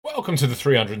Welcome to the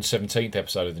 317th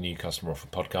episode of the New Customer Offer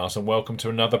podcast, and welcome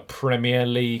to another Premier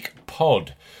League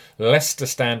pod. Leicester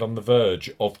stand on the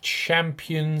verge of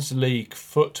Champions League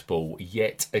football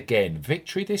yet again.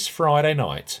 Victory this Friday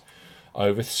night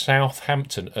over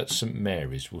Southampton at St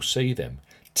Mary's will see them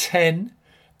 10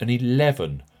 and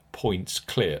 11 points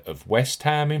clear of West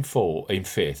Ham in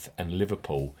 5th and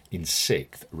Liverpool in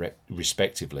 6th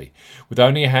respectively, with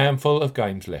only a handful of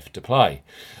games left to play.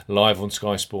 Live on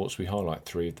Sky Sports we highlight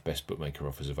 3 of the best bookmaker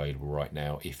offers available right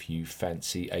now if you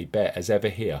fancy a bet. As ever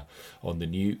here on the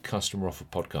New Customer Offer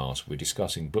podcast, we're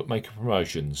discussing bookmaker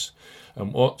promotions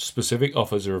and what specific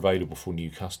offers are available for new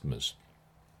customers.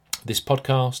 This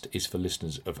podcast is for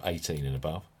listeners of 18 and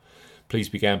above. Please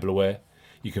be gamble aware.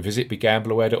 You can visit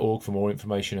begambleaware.org for more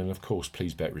information, and of course,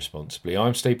 please bet responsibly.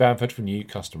 I'm Steve Bamford from New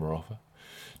Customer Offer.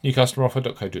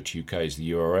 newcustomeroffer.co.uk is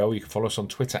the URL. You can follow us on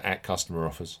Twitter at Customer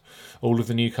Offers. All of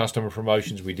the new customer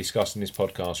promotions we discuss in this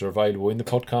podcast are available in the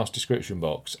podcast description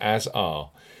box, as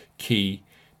are key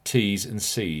T's and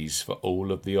C's for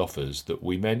all of the offers that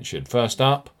we mentioned. First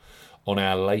up, on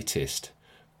our latest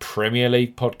Premier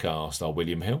League podcast are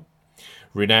William Hill,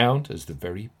 renowned as the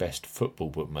very best football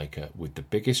bookmaker with the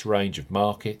biggest range of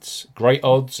markets, great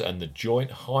odds and the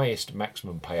joint highest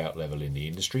maximum payout level in the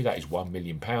industry. That is £1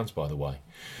 million, by the way.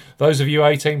 Those of you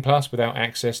 18 plus without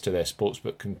access to their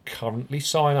sportsbook can currently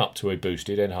sign up to a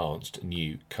boosted, enhanced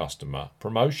new customer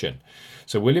promotion.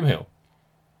 So William Hill,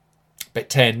 bet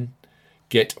 10,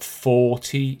 get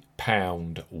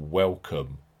 £40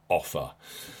 welcome offer.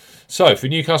 So, for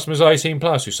new customers 18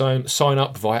 plus who sign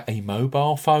up via a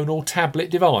mobile phone or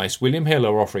tablet device, William Hill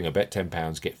are offering a bet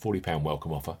 £10, get £40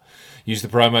 welcome offer. Use the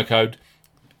promo code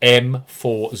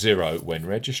M40 when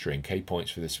registering. Key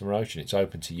points for this promotion: it's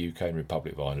open to UK and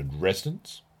Republic of Ireland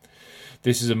residents.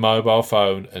 This is a mobile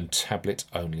phone and tablet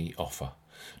only offer.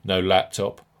 No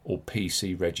laptop or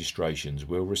PC registrations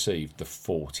will receive the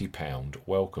 £40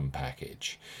 welcome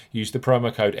package. Use the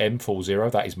promo code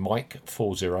M40, that is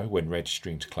Mike40, when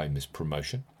registering to claim this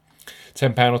promotion.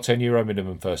 £10 or €10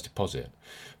 minimum first deposit.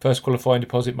 First qualifying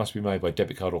deposit must be made by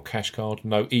debit card or cash card.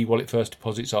 No e-wallet first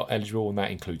deposits are eligible, and that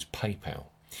includes PayPal.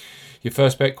 Your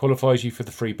first bet qualifies you for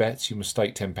the free bets. You must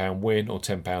stake £10 win or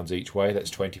 £10 each way. That's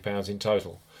 £20 in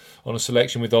total on a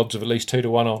selection with odds of at least 2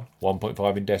 to 1 on,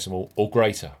 1.5 in decimal or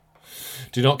greater.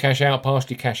 Do not cash out,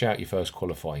 partially cash out your first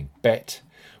qualifying bet.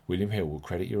 William Hill will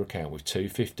credit your account with 2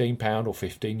 £15 or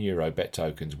 €15 bet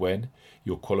tokens when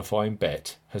your qualifying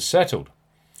bet has settled.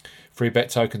 Free bet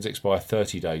tokens expire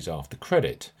 30 days after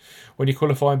credit. When your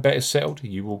qualifying bet is settled,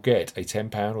 you will get a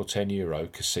 £10 or €10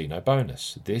 casino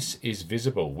bonus. This is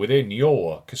visible within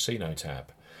your casino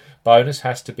tab. Bonus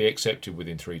has to be accepted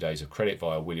within 3 days of credit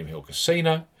via William Hill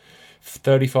Casino.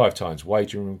 35 times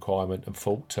wagering requirement and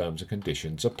full terms and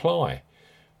conditions apply.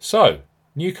 So,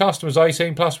 new customers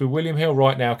 18 plus with William Hill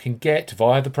right now can get,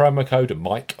 via the promo code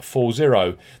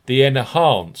Mike40, the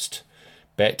enhanced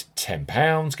bet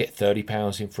 £10, get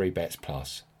 £30 in free bets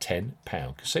plus £10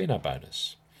 casino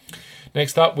bonus.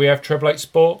 Next up, we have 888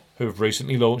 Sport, who have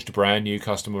recently launched a brand new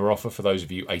customer offer for those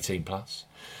of you 18 plus.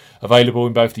 Available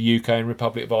in both the UK and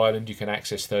Republic of Ireland, you can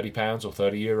access £30 or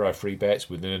 €30 free bets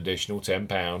with an additional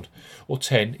 £10 or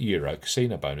 €10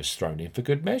 casino bonus thrown in for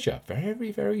good measure.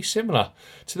 Very, very similar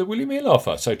to the William Hill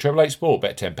offer. So 888 Sport,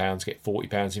 bet £10, get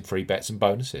 £40 in free bets and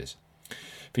bonuses.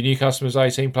 For new customers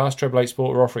 18 plus, 888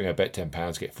 Sport are offering a bet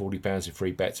 £10, get £40 in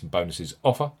free bets and bonuses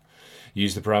offer.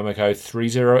 Use the promo code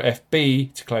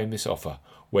 30FB to claim this offer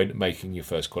when making your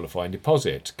first qualifying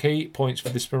deposit. Key points for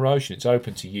this promotion: it's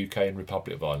open to UK and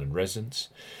Republic of Ireland residents.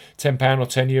 £10 or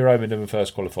 €10 minimum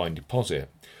first qualifying deposit.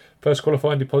 First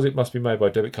qualifying deposit must be made by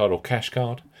debit card or cash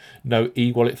card. No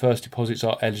e-wallet first deposits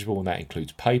are eligible, and that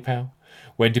includes PayPal.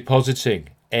 When depositing,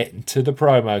 enter the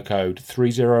promo code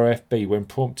 30FB when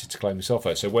prompted to claim this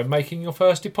offer. So when making your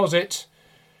first deposit,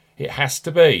 it has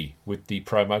to be with the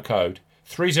promo code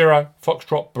 30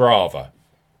 Foxtrot Bravo.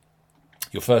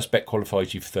 Your first bet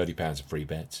qualifies you for £30 of free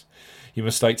bets. You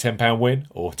must stake £10 win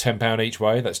or £10 each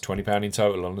way. That's £20 in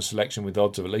total on a selection with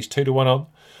odds of at least 2 to 1 on,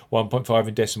 1.5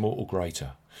 in decimal or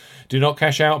greater. Do not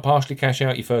cash out, partially cash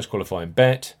out your first qualifying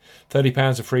bet.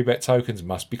 £30 of free bet tokens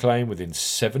must be claimed within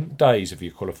 7 days of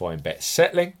your qualifying bet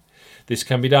settling. This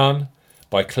can be done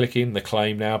by clicking the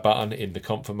Claim Now button in the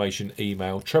confirmation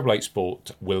email 888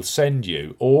 Sport will send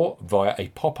you, or via a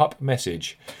pop-up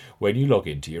message when you log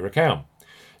into your account.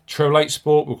 888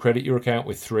 Sport will credit your account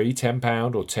with 3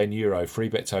 £10 or €10 free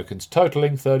bet tokens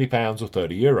totalling £30 or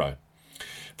 €30.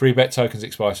 Free bet tokens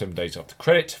expire 7 days after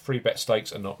credit. Free bet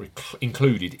stakes are not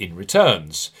included in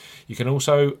returns. You can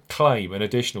also claim an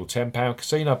additional £10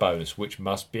 casino bonus, which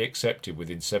must be accepted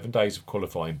within 7 days of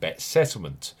qualifying bet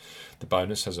settlement. The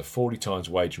bonus has a 40 times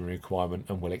wagering requirement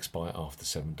and will expire after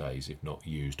 7 days if not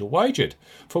used or wagered.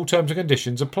 Full terms and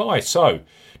conditions apply. So,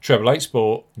 Treble 8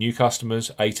 Sport, new customers,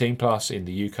 18 plus in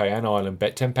the UK and Ireland,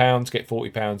 bet £10, get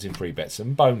 £40 in free bets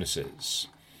and bonuses.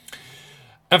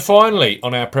 And finally,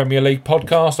 on our Premier League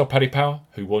podcast, are Paddy Power,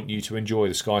 who want you to enjoy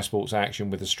the Sky Sports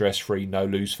action with a stress-free,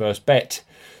 no-lose first bet.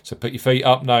 So put your feet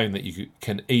up knowing that you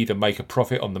can either make a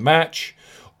profit on the match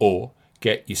or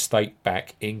get your stake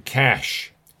back in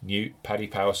cash. New Paddy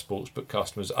Power Sportsbook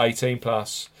customers 18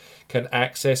 plus can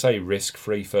access a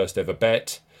risk-free first ever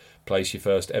bet. Place your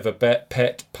first ever bet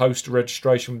post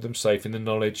registration with them, safe in the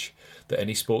knowledge that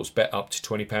any sports bet up to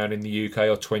 £20 in the UK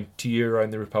or €20 in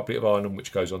the Republic of Ireland,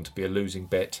 which goes on to be a losing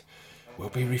bet, will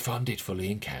be refunded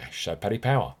fully in cash. So Paddy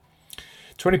Power,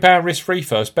 £20 risk-free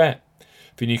first bet.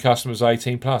 For new customers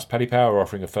 18 plus, Paddy Power are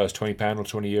offering a first £20 or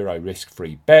 €20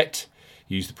 risk-free bet.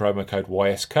 Use the promo code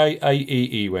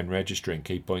YSKAEE when registering.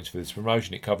 Key points for this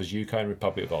promotion: it covers UK and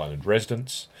Republic of Ireland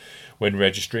residents. When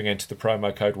registering, enter the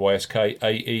promo code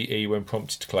YSKAEE when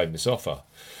prompted to claim this offer.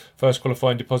 First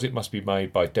qualifying deposit must be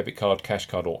made by debit card, cash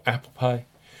card or Apple Pay.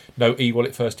 No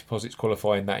e-wallet first deposits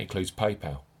qualifying, that includes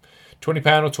PayPal.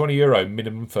 £20 or €20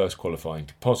 minimum first qualifying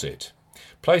deposit.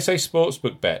 Place a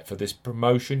sportsbook bet. For this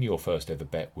promotion, your first ever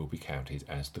bet will be counted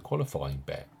as the qualifying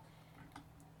bet.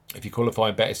 If your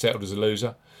qualifying bet is settled as a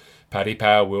loser, Paddy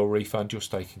Power will refund your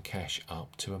stake in cash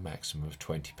up to a maximum of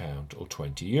 £20 or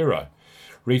 €20.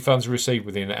 Refunds are received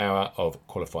within an hour of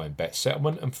qualifying bet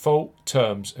settlement and full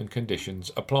terms and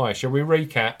conditions apply. Shall we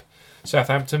recap?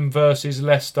 Southampton versus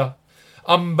Leicester.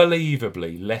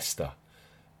 Unbelievably, Leicester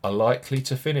are likely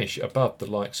to finish above the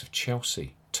likes of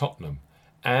Chelsea, Tottenham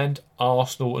and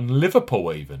Arsenal and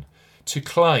Liverpool even to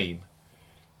claim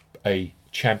a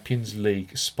Champions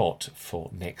League spot for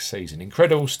next season.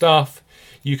 Incredible stuff.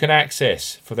 You can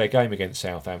access for their game against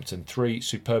Southampton 3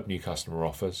 superb new customer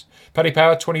offers. Paddy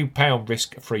Power, £20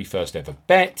 risk-free first ever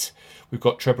bet. We've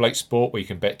got Treble 8 Sport where you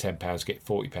can bet £10, get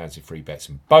 £40 in free bets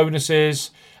and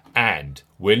bonuses. And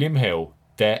William Hill,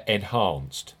 they're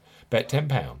enhanced. Bet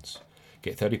 £10,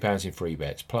 get £30 in free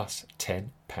bets plus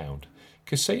 £10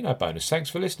 casino bonus. Thanks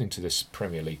for listening to this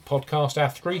Premier League podcast, our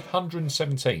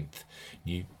 317th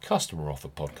new customer offer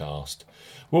podcast.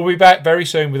 We'll be back very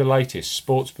soon with the latest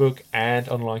sportsbook and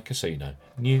online casino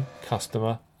new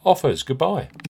customer offers. Goodbye.